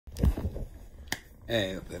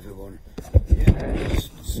Hey up everyone. Yeah,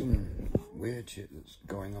 there's some weird shit that's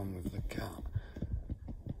going on with the cat.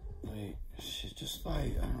 Like, she's just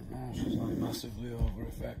like, I don't know, she's like massively over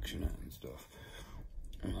affectionate and stuff.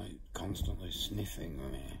 And like constantly sniffing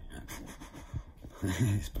on me.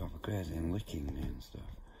 It's proper crazy, and licking me and stuff.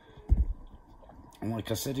 And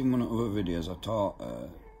like I said in one of the other videos, I taught her,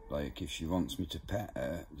 like, if she wants me to pet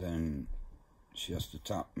her, then she has to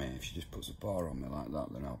tap me. If she just puts a paw on me like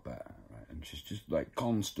that, then I'll pet her, right? And she's just like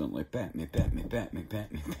constantly pet me, pet me, pet me,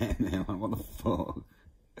 pet me, pet me. I'm like, what the fuck?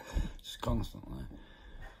 Just constantly.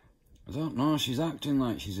 I don't know, she's acting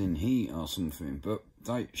like she's in heat or something, but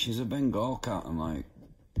like, she's a Bengal cat, and like,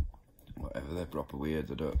 whatever, they're proper weird.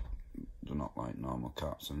 They're not like normal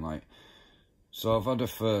cats, and like, so I've had her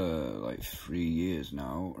for like 3 years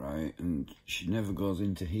now, right? And she never goes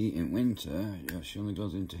into heat in winter. Yeah, she only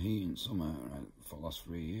goes into heat in summer, right? For the last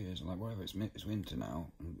 3 years. And like, whatever, it's winter now,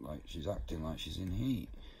 and like, she's acting like she's in heat.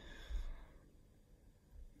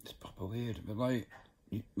 It's proper weird. But like,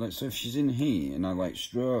 so if she's in heat and I like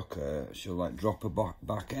stroke her, she'll like drop her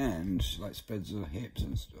back end. She like spreads her hips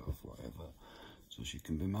and stuff, whatever, so she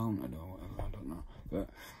can be mounted or whatever. I don't know, but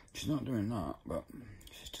she's not doing that. But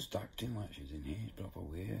she's just acting like she's in heat. Proper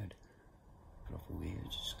weird. Proper weird.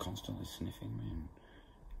 She's constantly sniffing me and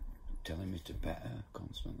telling me to pet her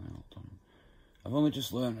constantly all the time. I've only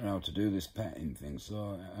just learned how to do this petting thing,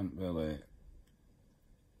 so I haven't really,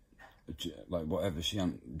 like, whatever, she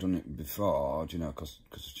hadn't done it before, you know, because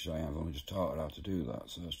I've only just taught her how to do that,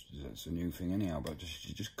 so it's a new thing anyhow. But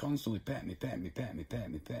she just constantly pet me, pet me, pet me, pet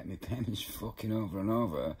me, pet me, pet me, just fucking over and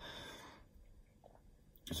over.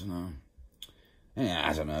 I don't know. Yeah,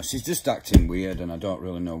 I don't know. She's just acting weird, and I don't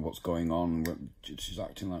really know what's going on. She's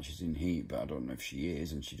acting like she's in heat, but I don't know if she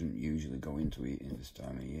is, and she doesn't usually go into heat in this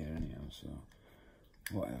time of year anyhow, so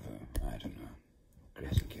whatever. I don't know.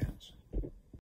 Crazy cat.